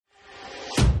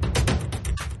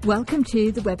Welcome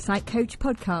to the Website Coach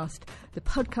Podcast, the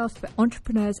podcast for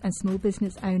entrepreneurs and small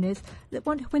business owners that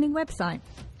want a winning website,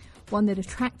 one that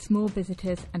attracts more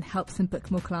visitors and helps them book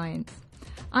more clients.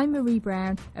 I'm Marie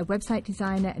Brown, a website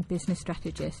designer and business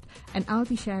strategist, and I'll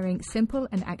be sharing simple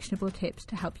and actionable tips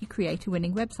to help you create a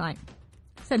winning website.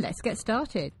 So let's get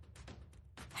started.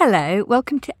 Hello,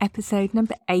 welcome to episode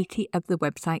number 80 of the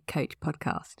Website Coach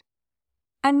Podcast.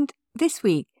 And this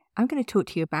week, I'm going to talk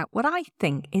to you about what I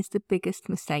think is the biggest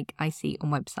mistake I see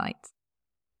on websites.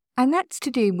 And that's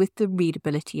to do with the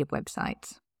readability of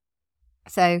websites.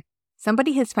 So,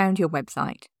 somebody has found your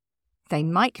website. They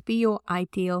might be your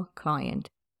ideal client.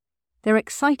 They're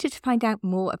excited to find out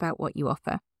more about what you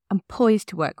offer and poised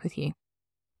to work with you.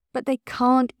 But they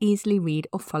can't easily read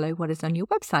or follow what is on your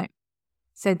website.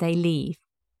 So they leave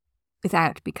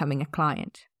without becoming a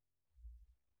client.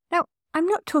 Now, I'm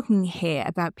not talking here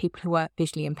about people who are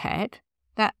visually impaired.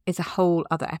 That is a whole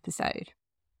other episode.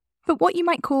 But what you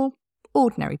might call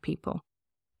ordinary people.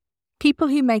 People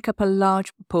who make up a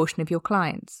large proportion of your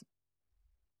clients.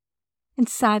 And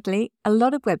sadly, a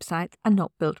lot of websites are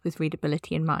not built with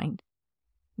readability in mind.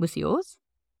 Was yours?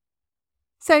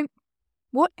 So,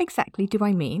 what exactly do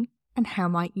I mean, and how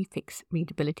might you fix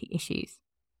readability issues?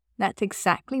 That's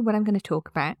exactly what I'm going to talk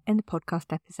about in the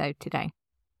podcast episode today.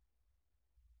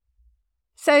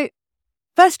 So,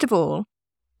 first of all,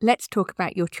 let's talk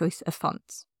about your choice of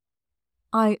fonts.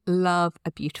 I love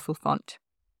a beautiful font.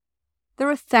 There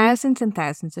are thousands and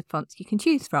thousands of fonts you can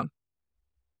choose from.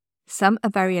 Some are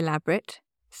very elaborate,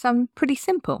 some pretty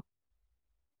simple.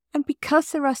 And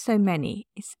because there are so many,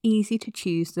 it's easy to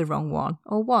choose the wrong one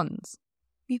or ones.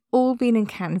 We've all been in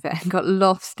Canva and got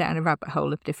lost down a rabbit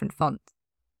hole of different fonts.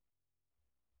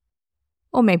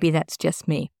 Or maybe that's just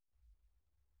me.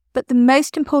 But the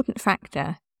most important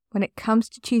factor when it comes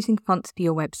to choosing fonts for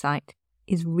your website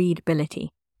is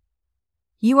readability.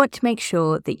 You want to make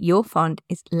sure that your font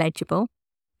is legible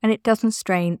and it doesn't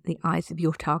strain the eyes of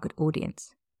your target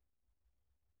audience.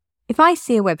 If I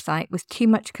see a website with too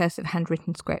much cursive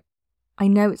handwritten script, I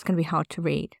know it's going to be hard to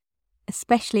read,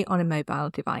 especially on a mobile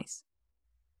device.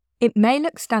 It may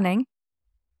look stunning,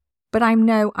 but I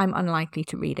know I'm unlikely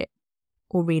to read it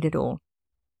or read it all.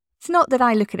 It's not that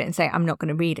I look at it and say, I'm not going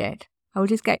to read it. I will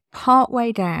just get part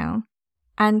way down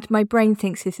and my brain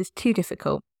thinks this is too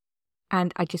difficult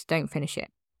and I just don't finish it.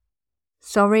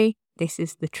 Sorry, this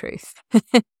is the truth.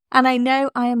 And I know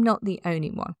I am not the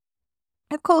only one.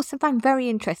 Of course, if I'm very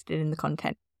interested in the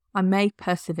content, I may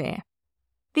persevere.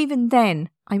 But even then,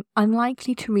 I'm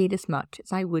unlikely to read as much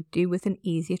as I would do with an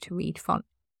easier to read font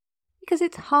because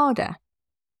it's harder.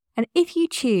 And if you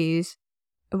choose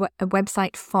a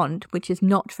website font which is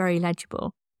not very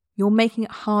legible, you're making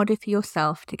it harder for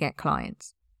yourself to get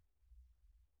clients.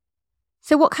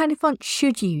 So what kind of font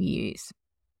should you use?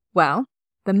 Well,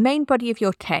 the main body of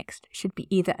your text should be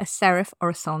either a serif or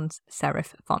a sans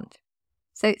serif font.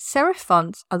 So serif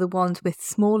fonts are the ones with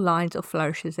small lines or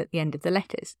flourishes at the end of the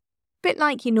letters, a bit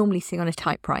like you normally see on a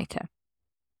typewriter.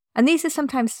 And these are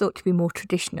sometimes thought to be more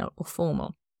traditional or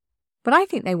formal. But I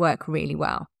think they work really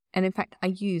well. And in fact, I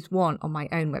use one on my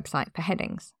own website for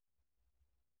headings.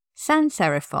 Sans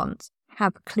serif fonts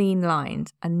have clean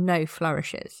lines and no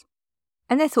flourishes,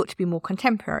 and they're thought to be more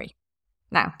contemporary.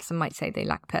 Now, some might say they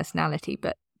lack personality,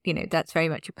 but, that's very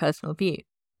much a personal view.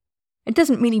 It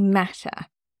doesn't really matter.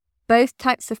 Both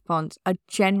types of fonts are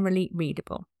generally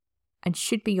readable and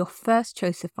should be your first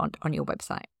choice of font on your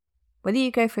website. Whether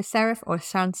you go for a serif or a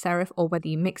sans serif or whether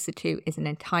you mix the two is an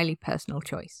entirely personal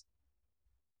choice.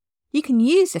 You can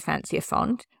use a fancier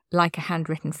font, like a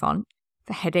handwritten font,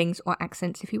 for headings or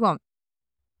accents if you want.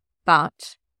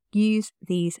 But use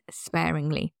these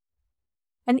sparingly.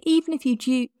 And even if you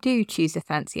do choose a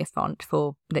fancier font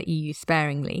that you use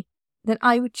sparingly, then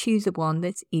I would choose a one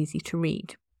that's easy to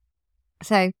read.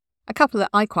 So, a couple that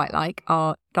I quite like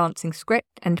are Dancing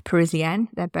Script and Parisienne.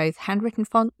 They're both handwritten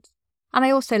fonts. And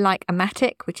I also like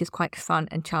Amatic, which is quite fun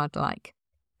and childlike.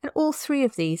 And all three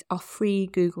of these are free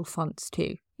Google fonts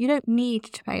too. You don't need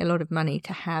to pay a lot of money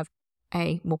to have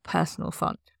a more personal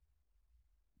font.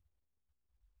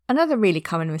 Another really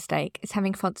common mistake is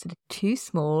having fonts that are too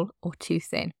small or too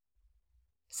thin.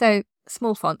 So,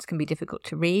 small fonts can be difficult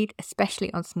to read,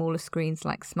 especially on smaller screens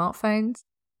like smartphones,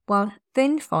 while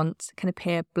thin fonts can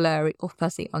appear blurry or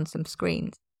fuzzy on some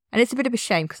screens. And it's a bit of a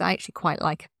shame because I actually quite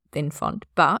like a thin font,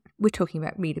 but we're talking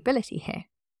about readability here.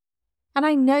 And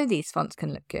I know these fonts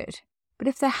can look good, but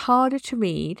if they're harder to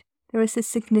read, there is a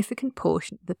significant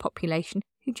portion of the population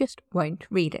who just won't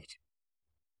read it.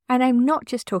 And I'm not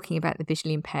just talking about the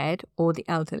visually impaired or the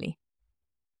elderly.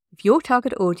 If your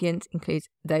target audience includes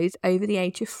those over the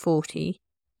age of 40,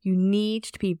 You need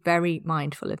to be very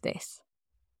mindful of this.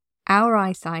 Our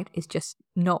eyesight is just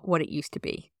not what it used to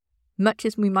be. Much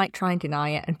as we might try and deny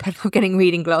it and put off getting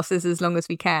reading glasses as long as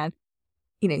we can,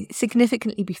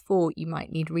 significantly before you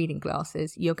might need reading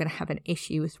glasses, you're going to have an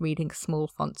issue with reading small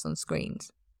fonts on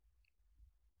screens.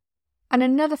 And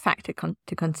another factor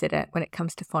to consider when it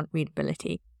comes to font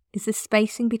readability is the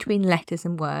spacing between letters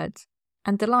and words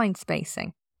and the line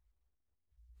spacing.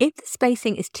 If the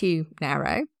spacing is too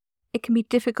narrow, it can be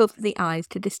difficult for the eyes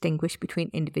to distinguish between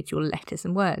individual letters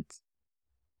and words.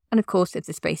 And of course, if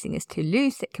the spacing is too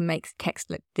loose, it can make the text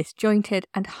look disjointed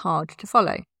and hard to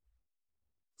follow.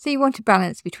 So you want a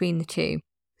balance between the two,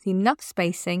 with enough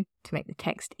spacing to make the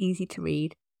text easy to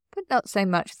read, but not so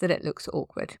much that it looks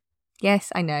awkward.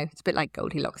 Yes, I know, it's a bit like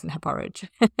Goldilocks and her porridge.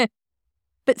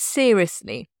 But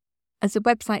seriously, as a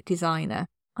website designer,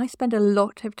 I spend a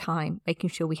lot of time making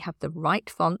sure we have the right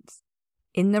fonts,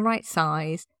 in the right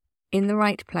size, in the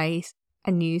right place,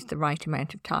 and use the right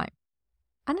amount of time.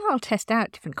 And I'll test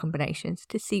out different combinations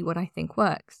to see what I think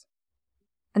works.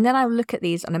 And then I'll look at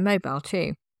these on a mobile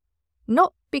too.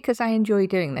 Not because I enjoy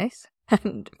doing this,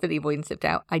 and for the avoidance of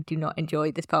doubt, I do not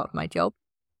enjoy this part of my job,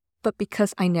 but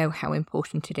because I know how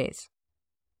important it is.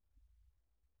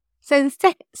 So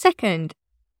the second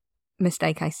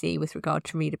mistake I see with regard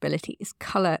to readability is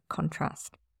colour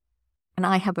contrast. And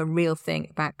I have a real thing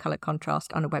about colour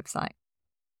contrast on a website.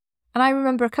 And I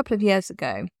remember a couple of years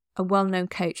ago, a well-known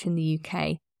coach in the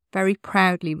UK very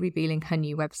proudly revealing her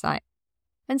new website.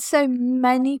 And so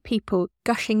many people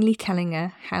gushingly telling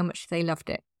her how much they loved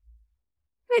it.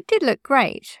 It did look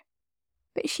great,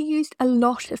 but she used a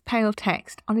lot of pale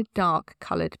text on a dark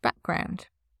coloured background.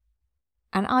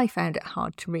 And I found it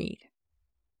hard to read.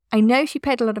 I know she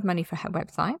paid a lot of money for her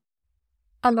website,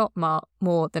 a lot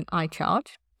more than I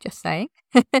charge, just saying.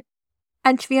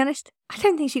 And to be honest, I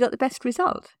don't think she got the best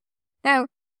result. Now,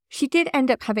 she did end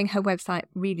up having her website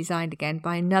redesigned again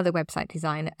by another website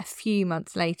designer a few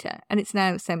months later, and it's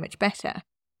now so much better.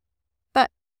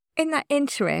 But in that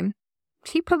interim,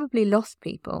 she probably lost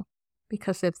people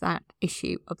because of that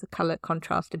issue of the colour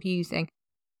contrast of using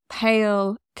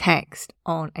pale text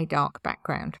on a dark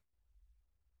background.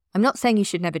 I'm not saying you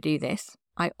should never do this.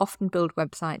 I often build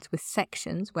websites with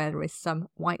sections where there is some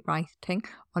white writing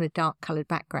on a dark coloured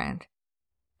background.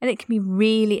 And it can be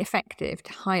really effective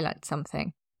to highlight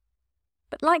something.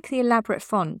 But like the elaborate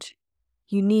font,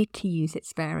 you need to use it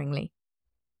sparingly.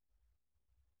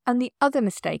 And the other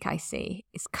mistake I see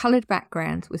is coloured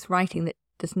backgrounds with writing that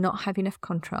does not have enough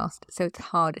contrast, so it's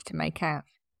harder to make out.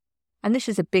 And this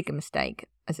is a bigger mistake,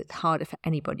 as it's harder for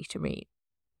anybody to read.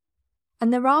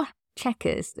 And there are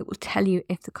checkers that will tell you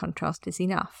if the contrast is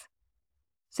enough.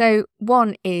 So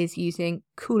one is using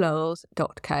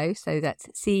Coolors.co, so that's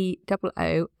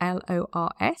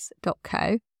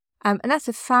COOLORS.co. And that's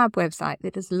a fab website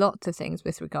that does lots of things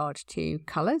with regard to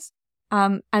colours.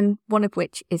 And one of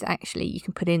which is actually you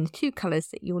can put in the two colours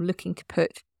that you're looking to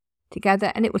put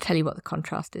together and it will tell you what the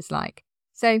contrast is like.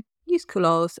 So use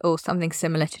Coolors or something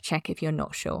similar to check if you're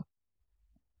not sure.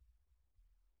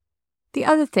 The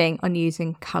other thing on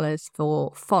using colours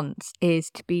for fonts is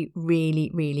to be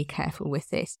really, really careful with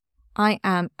this. I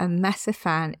am a massive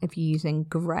fan of using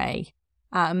grey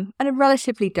and a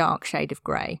relatively dark shade of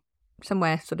grey,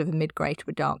 somewhere sort of a mid-grey to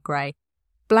a dark grey.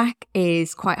 Black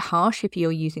is quite harsh if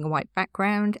you're using a white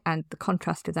background, and the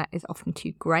contrast of that is often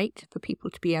too great for people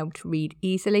to be able to read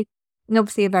easily. And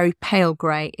obviously a very pale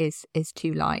grey is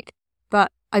too light.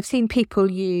 But I've seen people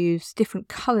use different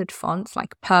coloured fonts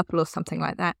like purple or something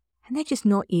like that, and they're just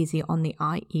not easy on the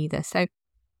eye either. So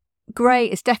grey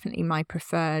is definitely my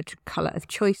preferred colour of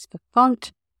choice for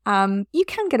font. You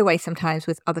can get away sometimes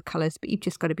with other colours, but you've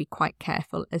just got to be quite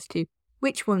careful as to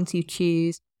which ones you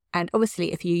choose. And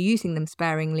obviously, if you're using them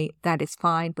sparingly, that is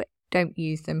fine, but don't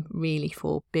use them really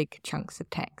for big chunks of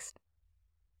text.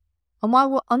 And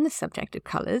while we're on the subject of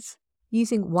colours,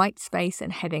 using white space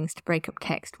and headings to break up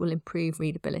text will improve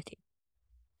readability.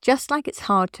 Just like it's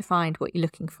hard to find what you're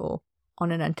looking for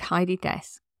on an untidy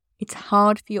desk, it's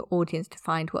hard for your audience to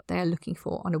find what they are looking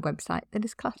for on a website that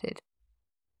is cluttered.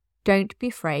 Don't be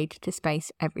afraid to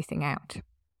space everything out.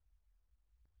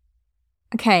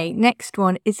 Okay, next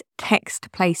one is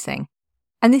text placing.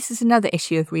 And this is another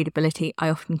issue of readability I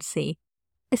often see,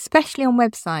 especially on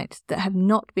websites that have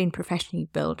not been professionally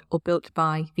built or built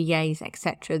by VAs,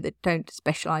 etc., that don't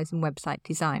specialise in website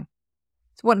design.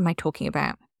 So what am I talking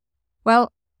about?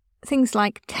 Well, things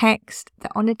like text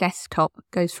that on a desktop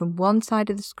goes from one side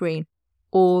of the screen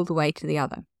all the way to the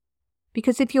other.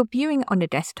 Because if you're viewing on a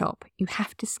desktop, you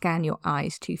have to scan your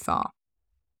eyes too far.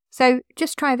 So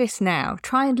just try this now.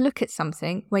 Try and look at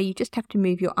something where you just have to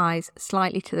move your eyes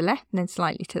slightly to the left and then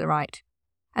slightly to the right.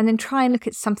 And then try and look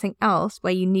at something else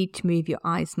where you need to move your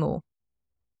eyes more.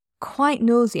 Quite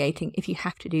nauseating if you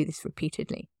have to do this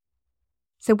repeatedly.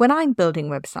 So when I'm building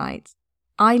websites,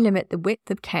 I limit the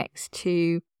width of text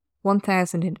to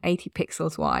 1080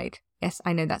 pixels wide. Yes,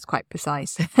 I know that's quite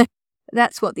precise.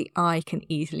 That's what the eye can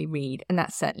easily read, and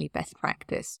that's certainly best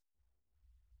practice.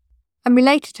 And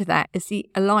related to that is the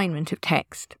alignment of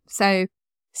text. So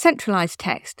centralized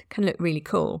text can look really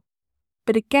cool.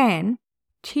 But again,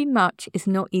 too much is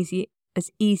not as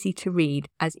easy to read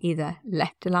as either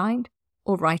left-aligned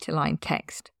or right-aligned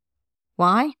text.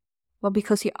 Why? Well,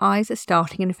 because your eyes are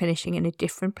starting and finishing in a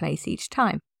different place each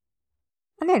time.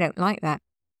 And I don't like that.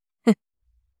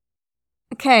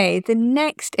 Okay, the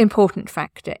next important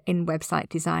factor in website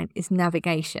design is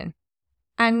navigation.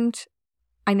 And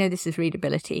I know this is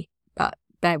readability, but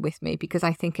bear with me because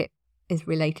I think it is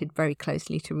related very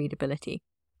closely to readability.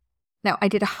 Now, I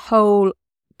did a whole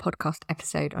podcast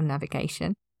episode on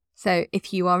navigation. So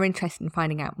if you are interested in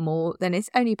finding out more, then it's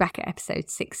only back at episode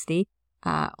 60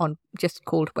 on just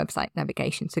called Website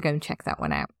Navigation. So go and check that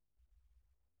one out.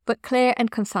 But clear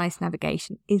and concise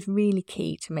navigation is really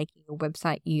key to making your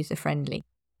website user-friendly.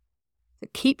 So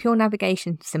keep your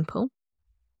navigation simple,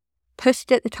 put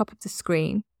it at the top of the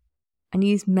screen, and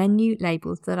use menu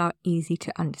labels that are easy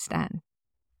to understand.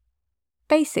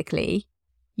 Basically,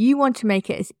 you want to make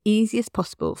it as easy as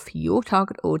possible for your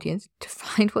target audience to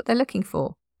find what they're looking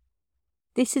for.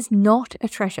 This is not a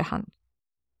treasure hunt.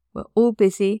 We're all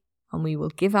busy and we will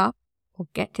give up or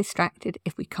get distracted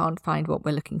if we can't find what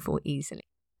we're looking for easily.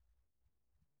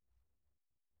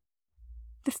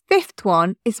 The fifth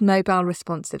one is mobile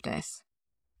responsiveness.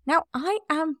 Now, I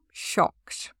am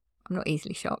shocked. I'm not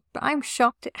easily shocked, but I'm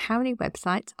shocked at how many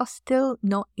websites are still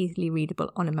not easily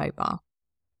readable on a mobile.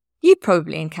 You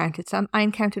probably encountered some. I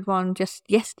encountered one just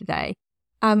yesterday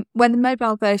when the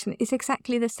mobile version is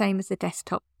exactly the same as the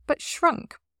desktop, but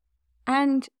shrunk.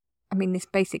 And, I mean, this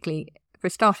basically, for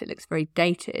a start, it looks very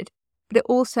dated, but it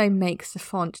also makes the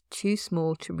font too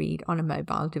small to read on a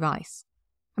mobile device.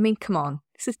 I mean, come on,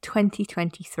 this is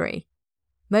 2023.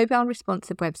 Mobile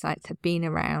responsive websites have been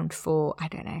around for,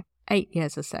 8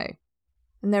 years or so.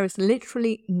 And there is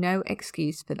literally no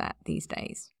excuse for that these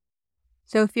days.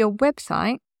 So if your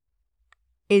website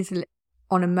is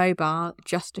on a mobile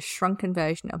just a shrunken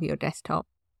version of your desktop,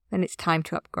 then it's time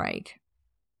to upgrade.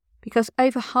 Because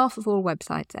over half of all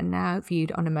websites are now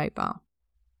viewed on a mobile.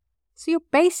 So you're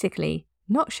basically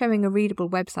not showing a readable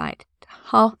website to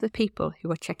half the people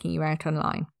who are checking you out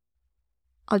online.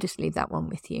 I'll just leave that one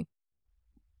with you.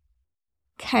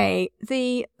 Okay,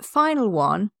 the final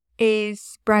one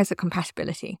is browser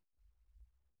compatibility.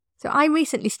 So I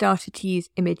recently started to use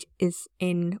images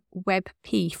in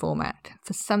WebP format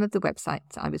for some of the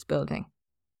websites I was building.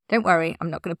 Don't worry, I'm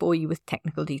not going to bore you with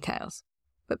technical details.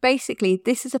 But basically,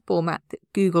 this is a format that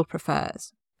Google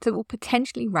prefers, so it will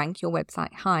potentially rank your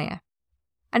website higher.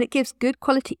 And it gives good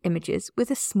quality images with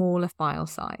a smaller file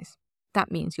size.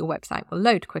 That means your website will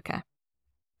load quicker.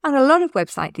 And a lot of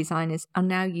website designers are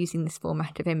now using this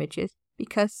format of images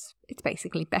because it's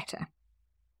basically better.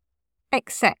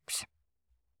 Except,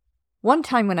 one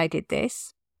time when I did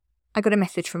this, I got a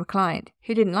message from a client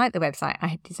who didn't like the website I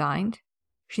had designed.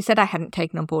 She said I hadn't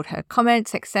taken on board her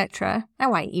comments, etc.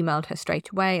 Now I emailed her straight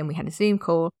away and we had a Zoom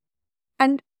call.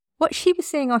 And what she was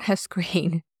seeing on her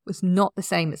screen was not the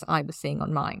same as I was seeing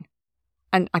on mine.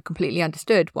 And I completely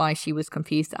understood why she was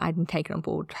confused that I hadn't taken on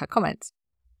board her comments.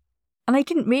 And I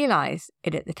didn't realise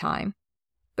it at the time,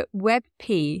 but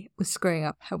WebP was screwing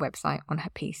up her website on her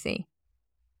PC.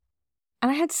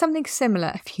 And I had something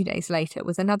similar a few days later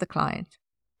with another client.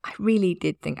 I really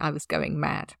did think I was going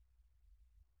mad.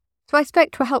 So I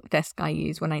spoke to a help desk I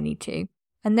use when I need to,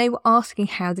 and they were asking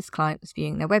how this client was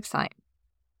viewing their website.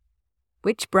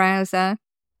 Which browser,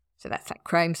 so that's like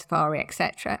Chrome, Safari,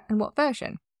 etc., and what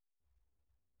version.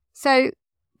 So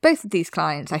both of these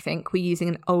clients, I think, were using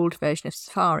an old version of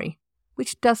Safari,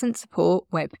 which doesn't support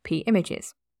WebP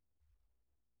images.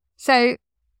 So,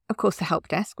 of course, the help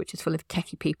desk, which is full of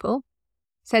techie people,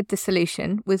 said the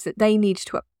solution was that they needed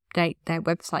to update their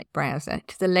website browser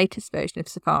to the latest version of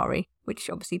Safari, which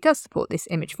obviously does support this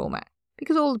image format,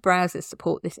 because all the browsers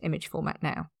support this image format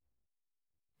now.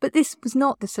 But this was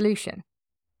not the solution,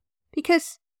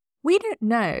 because we don't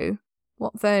know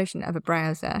what version of a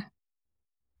browser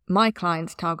my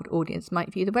client's target audience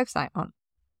might view the website on.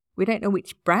 We don't know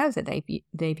which browser they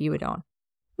view it on.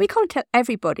 We can't tell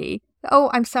everybody, oh,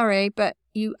 I'm sorry, but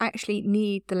you actually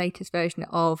need the latest version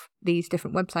of these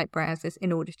different website browsers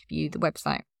in order to view the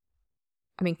website.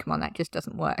 I mean, come on, that just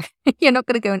doesn't work. You're not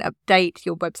going to go and update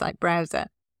your website browser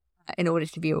in order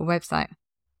to view a website.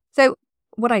 So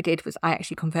what I did was I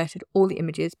actually converted all the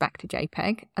images back to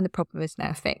JPEG, and the problem is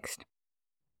now fixed.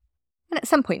 And at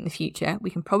some point in the future,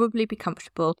 we can probably be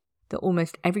comfortable that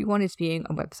almost everyone is viewing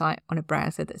a website on a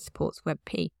browser that supports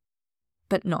WebP,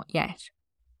 but not yet.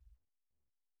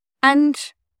 And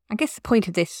I guess the point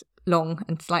of this long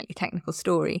and slightly technical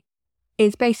story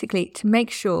is basically to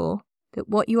make sure that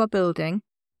what you are building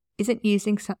isn't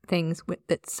using some things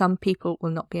that some people will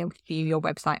not be able to view your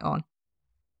website on,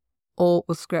 or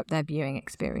will screw up their viewing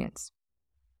experience.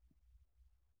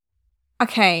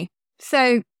 Okay,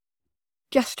 so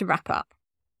just to wrap up,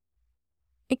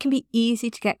 it can be easy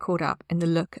to get caught up in the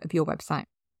look of your website,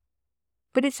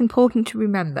 but it's important to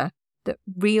remember that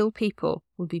real people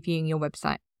will be viewing your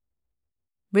website.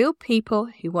 Real people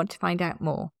who want to find out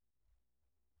more,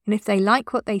 and if they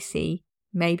like what they see,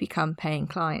 may become paying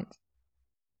clients.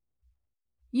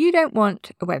 You don't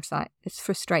want a website that's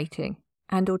frustrating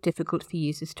and or difficult for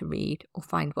users to read or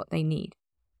find what they need.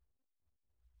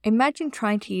 Imagine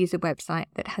trying to use a website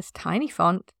that has tiny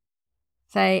font,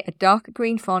 say a darker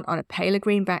green font on a paler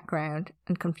green background,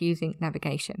 and confusing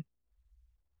navigation.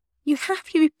 You have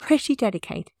to be pretty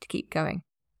dedicated to keep going.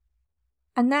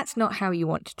 And that's not how you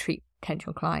want to treat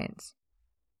potential clients.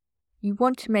 You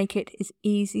want to make it as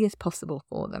easy as possible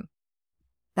for them.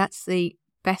 That's the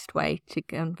best way to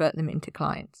convert them into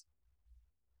clients.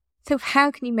 So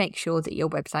how can you make sure that your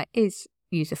website is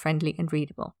user-friendly and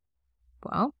readable?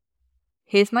 Well,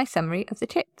 here's my summary of the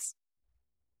tips.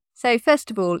 So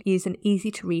first of all, use an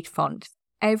easy-to-read font,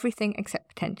 everything except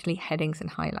potentially headings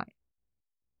and highlights.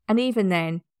 And even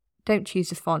then, don't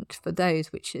choose a font for those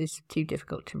which is too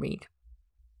difficult to read.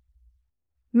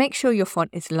 Make sure your font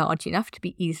is large enough to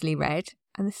be easily read,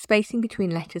 and the spacing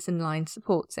between letters and lines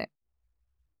supports it.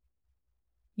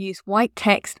 Use white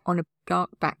text on a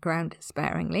dark background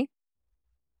sparingly.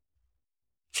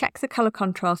 Check the colour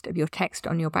contrast of your text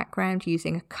on your background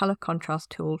using a colour contrast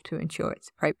tool to ensure it's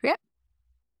appropriate.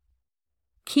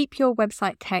 Keep your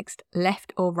website text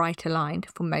left or right aligned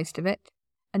for most of it,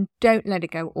 and don't let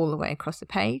it go all the way across the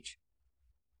page.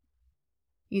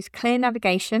 Use clear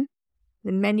navigation,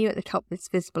 the menu at the top that's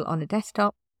visible on a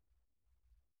desktop.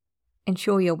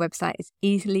 Ensure your website is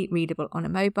easily readable on a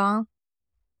mobile.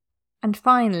 And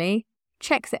finally,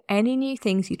 check that any new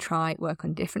things you try work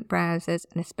on different browsers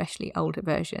and especially older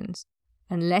versions,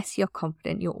 unless you're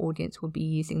confident your audience will be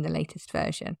using the latest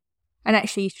version. And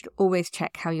actually, you should always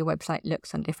check how your website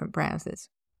looks on different browsers.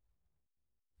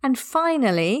 And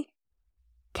finally,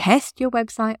 test your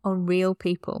website on real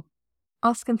people.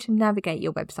 Ask them to navigate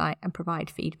your website and provide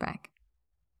feedback.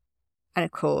 And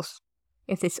of course,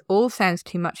 if this all sounds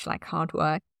too much like hard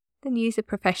work, then use a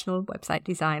professional website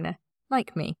designer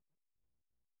like me.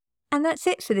 And that's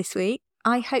it for this week.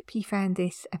 I hope you found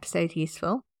this episode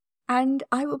useful, and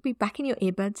I will be back in your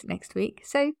earbuds next week.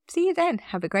 So see you then.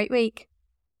 Have a great week.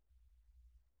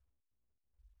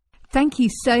 Thank you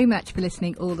so much for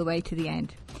listening all the way to the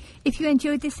end. If you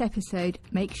enjoyed this episode,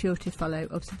 make sure to follow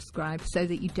or subscribe so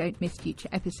that you don't miss future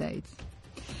episodes.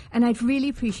 And I'd really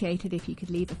appreciate it if you could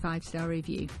leave a 5-star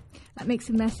review. That makes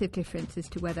a massive difference as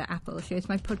to whether Apple shows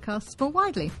my podcasts more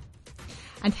widely.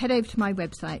 And head over to my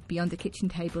website,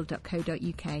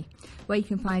 beyondthekitchentable.co.uk, where you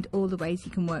can find all the ways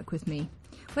you can work with me,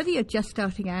 whether you're just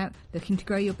starting out, looking to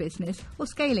grow your business, or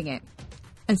scaling it.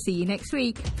 And see you next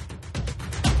week.